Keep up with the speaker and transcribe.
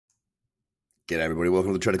G'day everybody,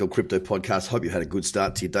 welcome to the Trader Cobb Crypto Podcast. Hope you had a good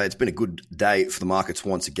start to your day. It's been a good day for the markets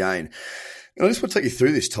once again. I just want to take you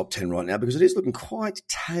through this top 10 right now because it is looking quite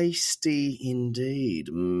tasty indeed.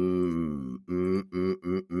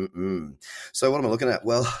 So what am I looking at?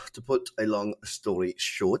 Well, to put a long story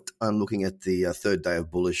short, I'm looking at the third day of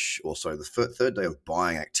third day of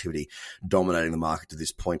buying activity dominating the market to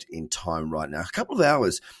this point in time right now. A couple of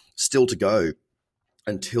hours still to go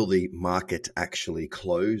until the market actually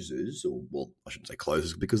closes, or well, I shouldn't say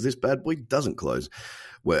closes because this bad boy doesn't close,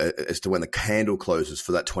 as to when the candle closes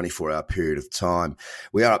for that 24-hour period of time.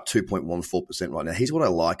 We are up 2.14% right now. Here's what I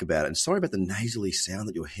like about it, and sorry about the nasally sound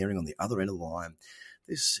that you're hearing on the other end of the line.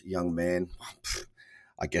 This young man,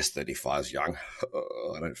 I guess 35 is young.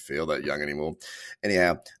 I don't feel that young anymore.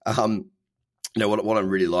 Anyhow, what I'm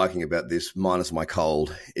really liking about this, minus my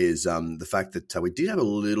cold, is the fact that we did have a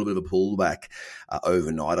little bit of a pullback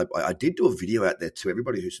overnight. I did do a video out there to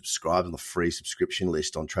everybody who subscribed on the free subscription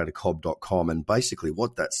list on tradercobb.com, and basically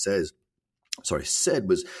what that said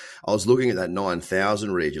was I was looking at that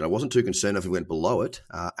 9,000 region. I wasn't too concerned if it went below it,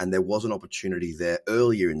 and there was an opportunity there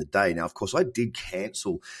earlier in the day. Now, of course, I did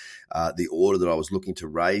cancel the order that I was looking to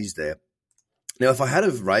raise there. Now, if I had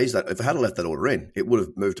have raised that, if I had left that order in, it would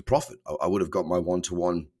have moved to profit. I would have got my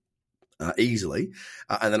one-to-one easily,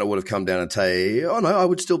 and then I would have come down and say, oh, no, I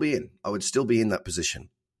would still be in. I would still be in that position.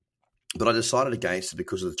 But I decided against it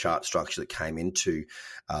because of the chart structure that came into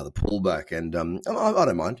the pullback. And I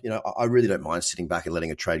don't mind. I really don't mind sitting back and letting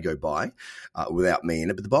a trade go by without me in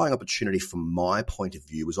it. But the buying opportunity from my point of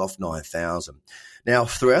view was off 9,000. Now,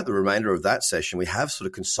 throughout the remainder of that session, we have sort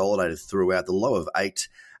of consolidated throughout the low of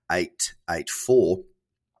 8,884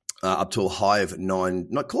 up to a high of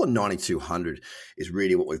 9,200 is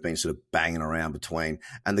really what we've been sort of banging around between.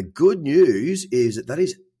 And the good news is that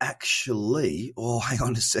is actually, hang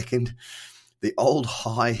on a second, the old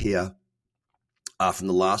high here from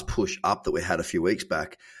the last push up that we had a few weeks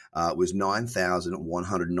back was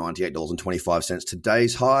 $9,198.25.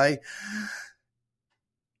 Today's high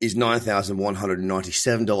is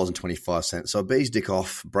 $9,197.25. So a bee's dick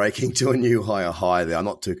off, breaking to a new higher high there. I'm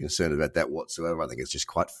not too concerned about that whatsoever. I think it's just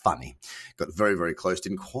quite funny. Got very, very close,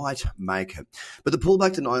 didn't quite make it. But the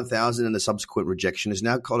pullback to 9,000 and the subsequent rejection has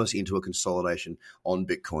now got us into a consolidation on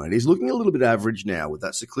Bitcoin. It is looking a little bit average now with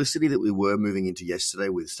that cyclicity that we were moving into yesterday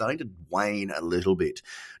with starting to wane a little bit.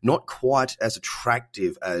 Not quite as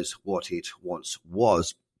attractive as what it once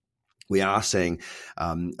was. We are seeing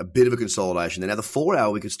a bit of a consolidation. Now, the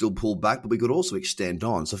 4-hour, we could still pull back, but we could also extend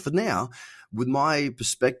on. So for now, with my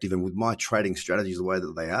perspective and with my trading strategies the way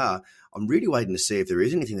that they are, I'm really waiting to see if there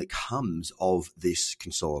is anything that comes of this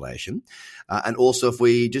consolidation. And also if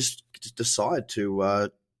we just decide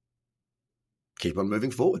to keep on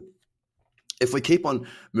moving forward. If we keep on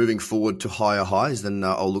moving forward to higher highs, then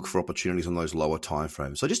I'll look for opportunities on those lower time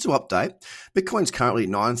frames. So just to update, Bitcoin's currently at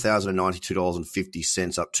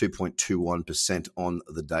 $9,092.50, up 2.21% on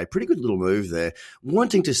the day. Pretty good little move there.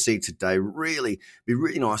 Wanting to see today, be really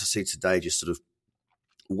nice to see today just sort of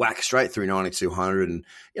whack straight through 9,200 and,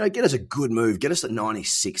 get us a good move, get us at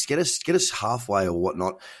 96, get us halfway or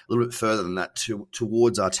whatnot, a little bit further than that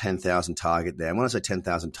towards our 10,000 target there. And when I say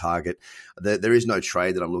 10,000 target, there is no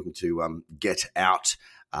trade that I'm looking to get out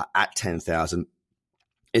at 10,000.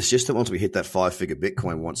 It's just that once we hit that 5-figure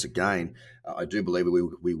Bitcoin once again, I do believe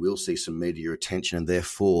we will see some media attention, and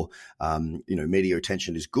therefore, media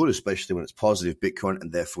attention is good, especially when it's positive Bitcoin,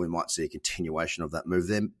 and therefore we might see a continuation of that move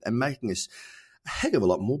there and making us a heck of a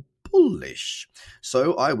lot more bullish.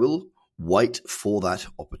 So I will wait for that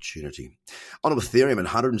opportunity. On Ethereum at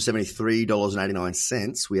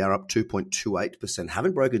 $173.89, we are up 2.28%.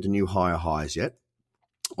 Haven't broken to new higher highs yet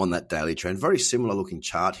on that daily trend. Very similar looking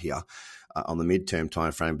chart here on the midterm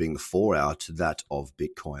time frame being the 4-hour to that of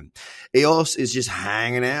Bitcoin. EOS is just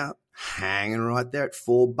hanging right there at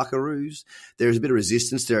 $4. There's a bit of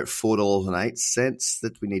resistance there at $4.08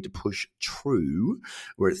 that we need to push through.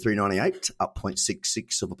 We're at $3.98, up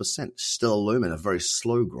 0.66%. Still Lumen, a very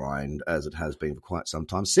slow grind as it has been for quite some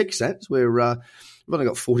time. 6 cents. We've only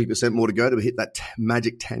got 40% more to go to hit that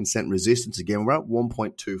magic 10-cent resistance again. We're up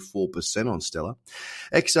 1.24% on Stellar.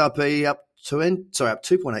 XRP up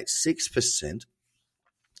 2.86%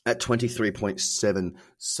 at 23.7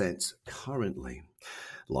 cents currently.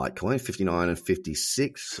 Litecoin, 59 and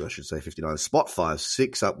 56, I should say 59. Spot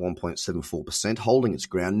 5.6, up 1.74%, holding its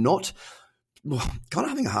ground. Not kind of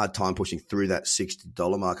having a hard time pushing through that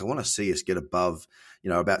 $60 mark. I want to see us get above,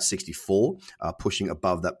 about 64, pushing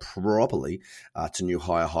above that properly to new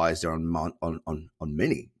higher highs there on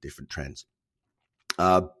many different trends.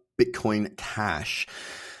 Bitcoin Cash.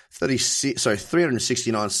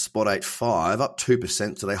 369.85, up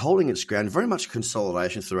 2%. So they're holding its ground. Very much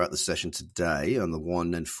consolidation throughout the session today on the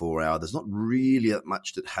 1 and 4 hour. There's not really that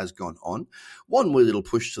much that has gone on. One wee little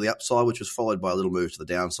push to the upside, which was followed by a little move to the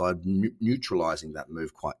downside, neutralizing that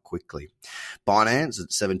move quite quickly. Binance at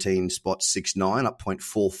 17.69, up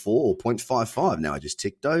 0.44 or 0.55. Now I just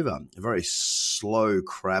ticked over. A very slow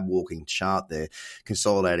crab walking chart there,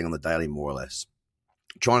 consolidating on the daily more or less.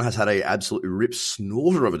 China has had an absolute rip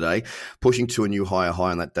snorter of a day, pushing to a new higher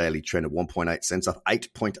high on that daily trend at 1.8 cents, up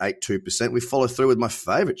 8.82%. We follow through with my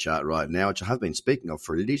favorite chart right now, which I have been speaking of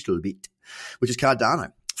for a little bit, which is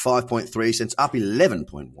Cardano. 5.3 cents, up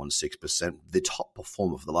 11.16%, the top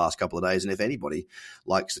performer for the last couple of days. And if anybody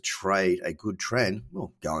likes to trade a good trend,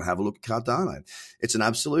 well, go and have a look at Cardano. It's an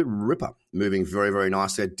absolute ripper, moving very, very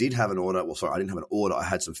nicely. I did have an order. Well, sorry, I didn't have an order. I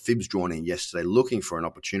had some fibs drawn in yesterday looking for an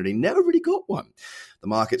opportunity. Never really got one. The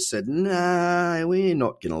market said, nah, we're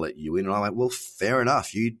not going to let you in. And I went, well, fair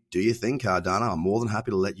enough. You do your thing, Cardano. I'm more than happy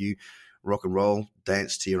to let you rock and roll,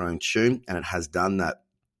 dance to your own tune. And it has done that.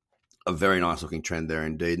 A very nice looking trend there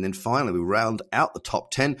indeed. And then finally, we round out the top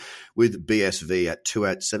 10 with BSV at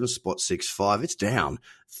 287.65. It's down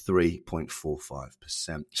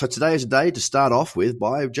 3.45%. So today is a day to start off with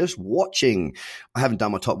by just watching. I haven't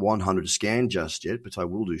done my top 100 scan just yet, but I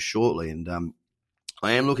will do shortly. And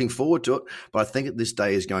I am looking forward to it, but I think that this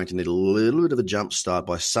day is going to need a little bit of a jump start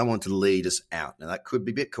by someone to lead us out. Now, that could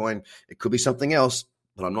be Bitcoin. It could be something else,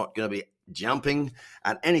 but I'm not going to be jumping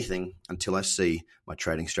at anything until I see my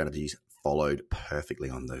trading strategies followed perfectly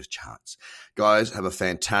on those charts. Guys, have a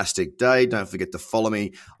fantastic day. Don't forget to follow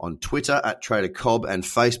me on Twitter at TraderCobb and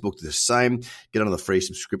Facebook the same. Get on the free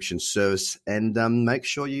subscription service and make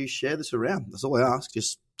sure you share this around. That's all I ask.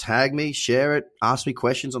 Just tag me, share it, ask me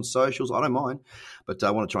questions on socials. I don't mind. But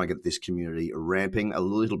I want to try and get this community ramping a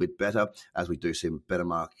little bit better as we do see better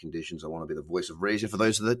market conditions. I want to be the voice of reason for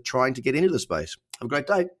those that are trying to get into the space. Have a great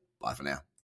day. Bye for now.